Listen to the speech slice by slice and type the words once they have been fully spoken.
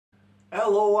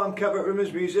Hello, I'm Kevin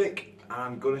Rimmers Music and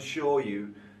I'm going to show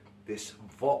you this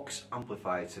VOX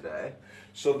amplifier today.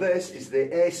 So this is the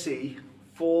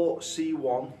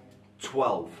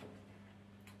AC4C1-12.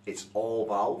 It's all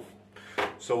valve.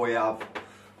 So we have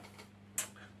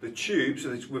the tube,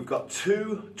 so we've got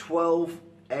two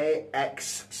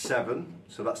 12AX7,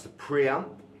 so that's the preamp,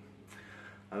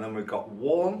 and then we've got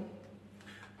one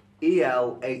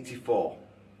EL84.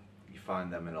 You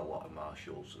find them in a lot of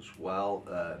Marshalls as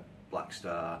well.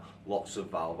 Blackstar, lots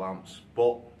of valve amps,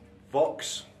 but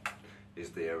VOX is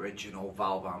the original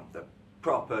valve amp, the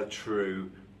proper true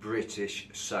British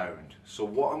sound. So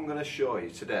what I'm going to show you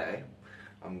today,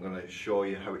 I'm going to show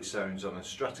you how it sounds on a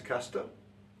Stratocaster.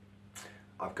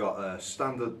 I've got a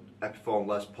standard Epiphone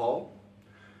Les Paul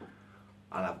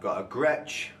and I've got a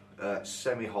Gretsch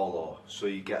semi-hollow, so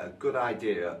you get a good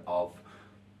idea of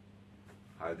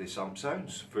how this amp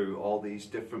sounds through all these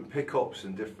different pickups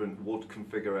and different wood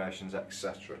configurations,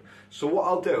 etc. So what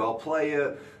I'll do, I'll play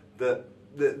the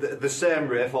same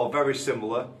riff or very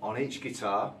similar on each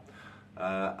guitar,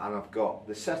 and I've got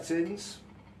the settings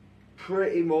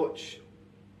pretty much,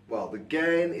 well, the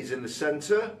gain is in the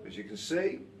centre, as you can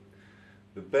see,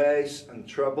 the bass and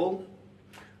treble,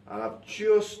 and I've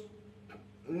just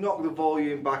knock the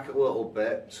volume back a little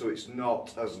bit so it's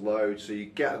not as loud, so you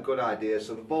get a good idea.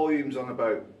 So the volume's on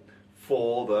about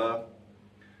 4 there.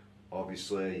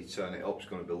 Obviously you turn it up, it's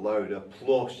going to be louder,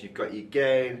 plus you've got your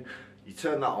gain, you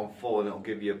turn that on full and it'll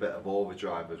give you a bit of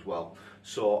overdrive as well.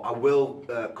 So I will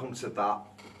come to that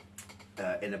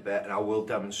in a bit, and I will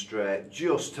demonstrate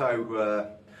just how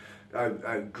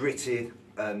gritty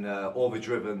and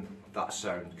overdriven that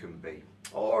sound can be.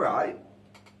 Alright.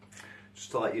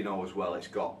 Just to let you know as well, it's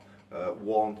got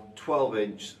one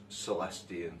 12-inch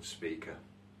Celestion speaker.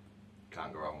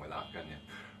 Can't go wrong with that, can you?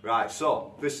 Right,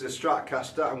 so this is a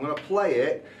Stratocaster. I'm going to play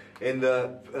it in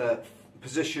the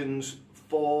positions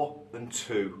 4 and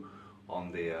 2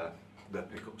 on the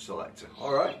pickup selector.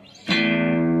 All right.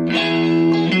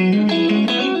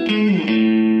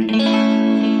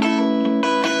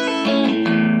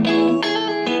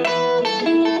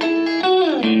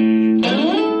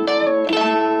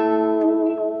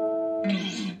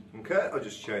 I'll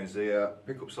just change the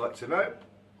pickup selector now.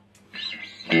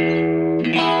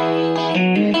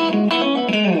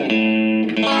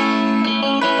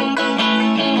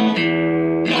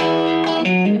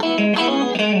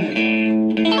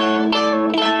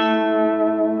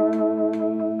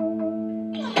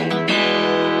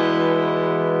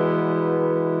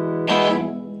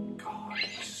 God,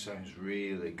 this sounds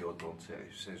really good, doesn't it?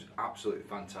 It sounds absolutely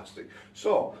fantastic.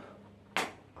 So,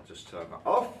 I'll just turn that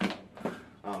off.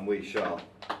 And we shall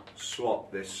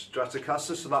swap this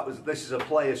Stratocaster. So this is a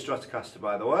player Stratocaster,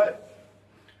 by the way.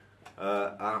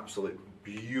 An absolute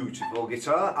beautiful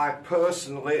guitar. I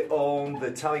personally own the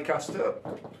Telecaster,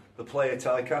 the player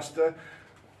Telecaster,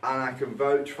 and I can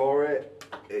vouch for it.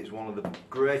 It's one of the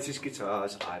greatest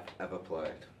guitars I've ever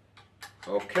played.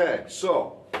 Okay,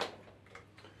 so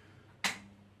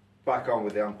back on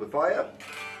with the amplifier.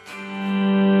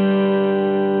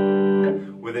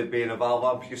 With it being a valve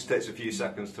amp, it just takes a few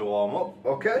seconds to warm up.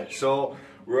 Okay, so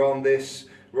we're on the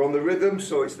rhythm,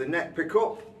 so it's the neck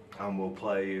pickup, and we'll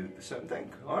play you the same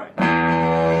thing. All right.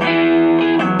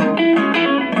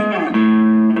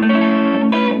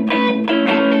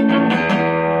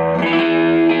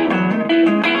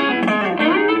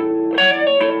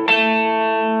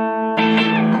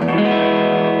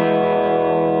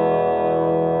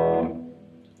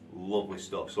 Lovely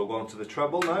stuff. So we'll go on to the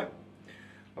treble now.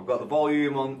 I've got the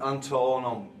volume and tone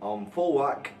on full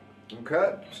whack.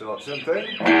 Okay, so that's same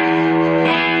thing.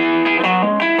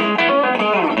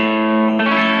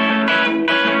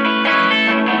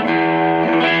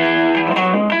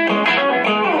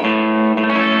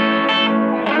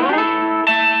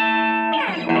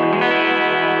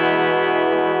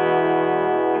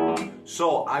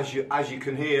 So as you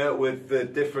can hear with the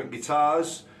different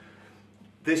guitars,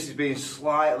 this is being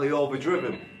slightly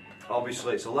overdriven.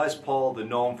 Obviously it's a Les Paul, they're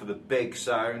known for the big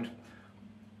sound.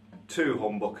 Two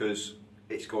humbuckers,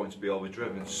 it's going to be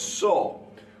overdriven. So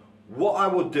what I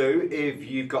would do if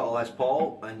you've got a Les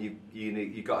Paul and you've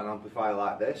got an amplifier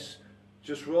like this,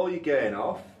 just roll your gain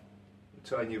off and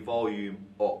turn your volume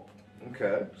up.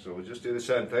 Okay, so we'll just do the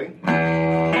same thing.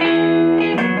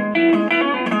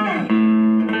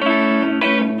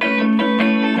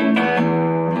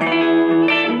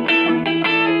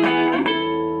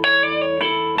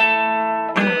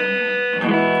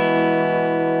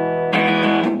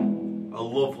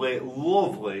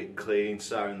 Lovely clean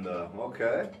sound there.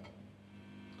 Okay,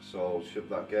 so shove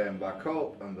that gain back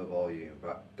up and the volume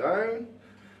back down.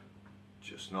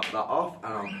 just knock that off,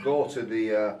 and I'll go to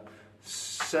the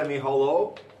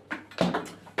semi-hollow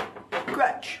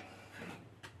Gretsch.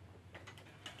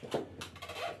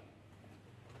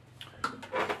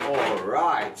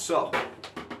 Alright, so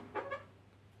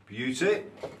beauty.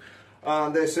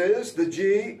 And this is the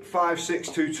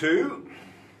G5622.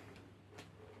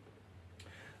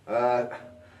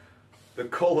 The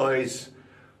colour is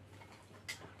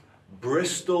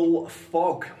Bristol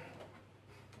Fog.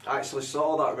 I actually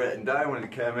saw that written down when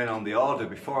it came in on the order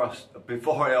before I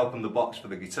opened the box for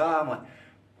the guitar. I'm like,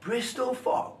 Bristol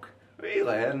Fog?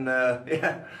 Really? And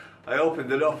yeah, I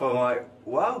opened it up, I'm like,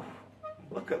 wow,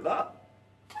 look at that.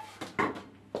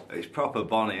 It's proper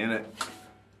bonny, isn't it?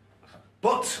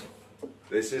 But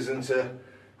this isn't a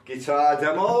guitar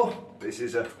demo, this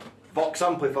is a VOX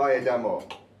amplifier demo.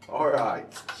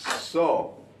 Alright,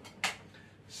 so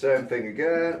same thing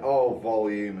again, all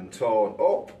volume and tone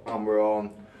up, and we're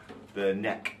on the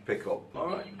neck pickup.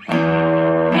 Alright.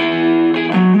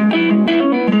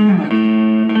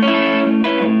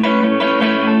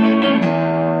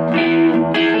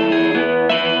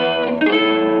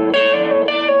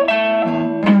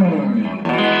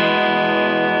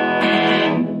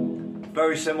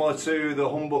 Very similar to the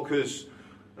humbuckers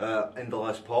in the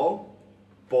Les Paul,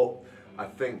 but I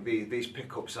think these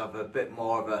pickups have a bit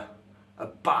more of a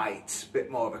bite, a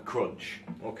bit more of a crunch.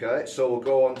 Okay, so we'll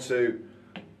go on to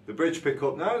the bridge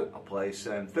pickup now. I'll play the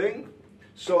same thing.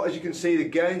 So as you can see, the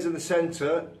gain's in the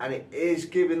centre, and it is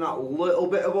giving that little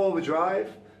bit of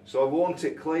overdrive. So if I want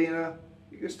it cleaner,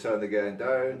 you just turn the gain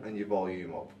down and your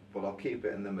volume up. But I'll keep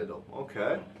it in the middle.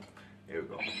 Okay, here we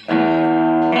go.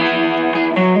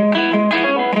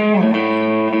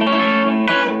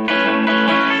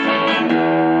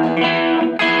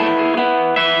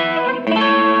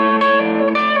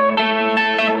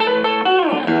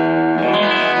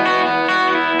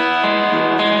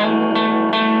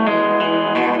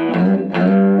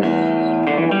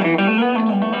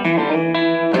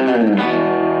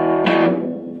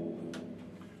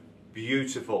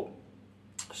 Beautiful.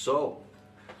 So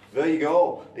there you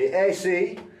go, the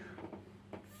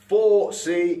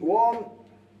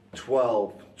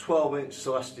AC4C1-12, 12-inch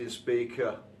Celestion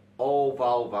speaker, all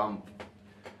valve amp.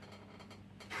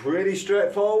 Pretty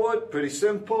straightforward, pretty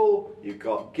simple. You've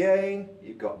got gain,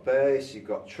 you've got bass, you've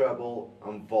got treble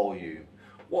and volume.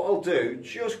 What I'll do,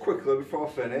 just quickly before I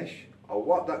finish, I'll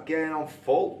whack that gain on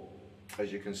full,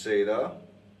 as you can see there,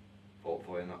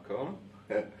 hopefully in that corner.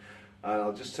 And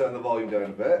I'll just turn the volume down a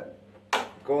bit,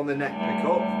 go on the neck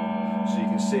pickup, so you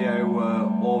can see how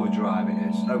overdrive it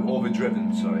is, how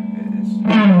overdriven, sorry, it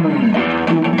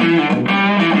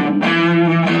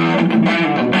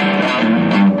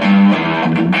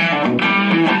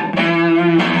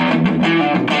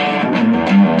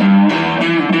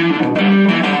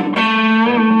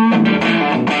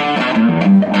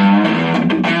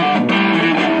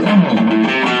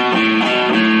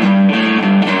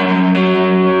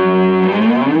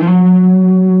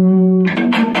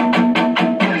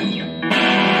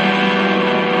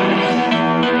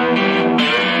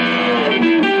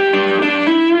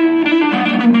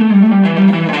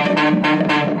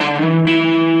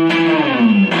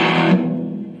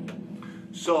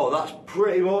So that's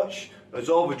pretty much as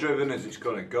overdriven as it's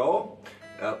going to go.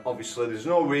 Obviously there's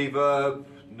no reverb,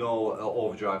 no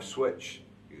overdrive switch.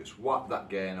 You just whack that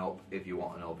gain up if you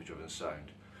want an overdriven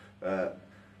sound.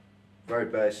 Very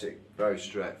basic, very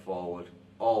straightforward,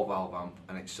 all valve amp,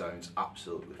 and it sounds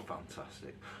absolutely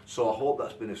fantastic. So I hope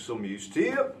that's been of some use to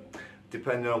you,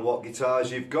 depending on what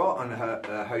guitars you've got and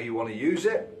how you want to use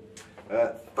it.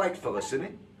 Thanks for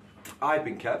listening. I've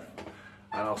been Kev,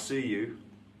 and I'll see you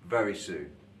very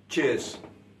soon. Cheers.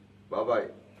 Bye bye.